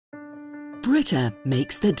Brita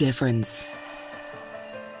makes the difference.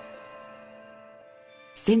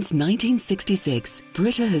 Since 1966,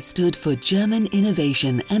 Brita has stood for German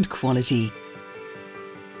innovation and quality.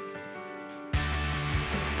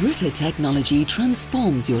 Brita technology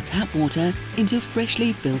transforms your tap water into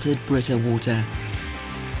freshly filtered Brita water.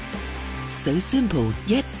 So simple,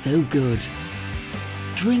 yet so good.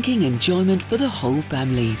 Drinking enjoyment for the whole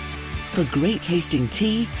family. For great tasting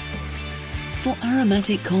tea. For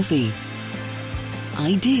aromatic coffee.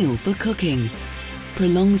 Ideal for cooking.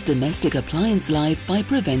 Prolongs domestic appliance life by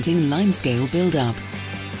preventing limescale buildup.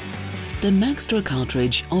 The Maxtra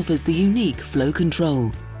cartridge offers the unique flow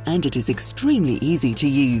control, and it is extremely easy to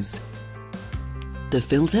use. The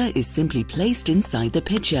filter is simply placed inside the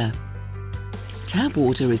pitcher. Tap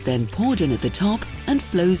water is then poured in at the top and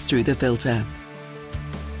flows through the filter.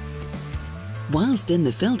 Whilst in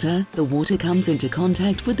the filter, the water comes into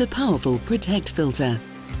contact with the powerful Protect filter.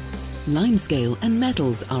 Limescale and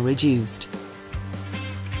metals are reduced.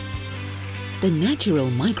 The natural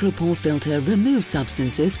micropore filter removes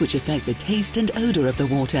substances which affect the taste and odour of the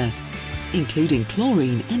water, including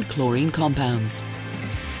chlorine and chlorine compounds.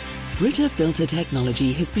 Brita filter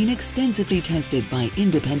technology has been extensively tested by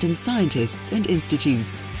independent scientists and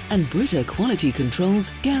institutes, and Brita quality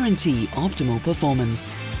controls guarantee optimal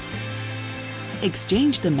performance.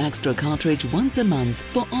 Exchange the Maxtra cartridge once a month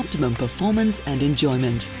for optimum performance and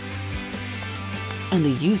enjoyment. And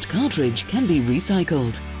the used cartridge can be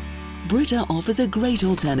recycled. Brita offers a great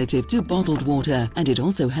alternative to bottled water, and it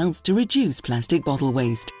also helps to reduce plastic bottle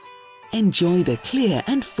waste. Enjoy the clear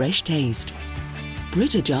and fresh taste.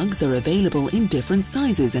 Brita jugs are available in different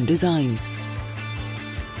sizes and designs.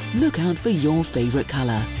 Look out for your favourite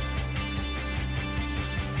colour.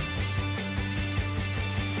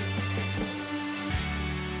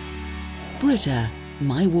 Brita,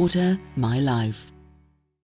 my water, my life.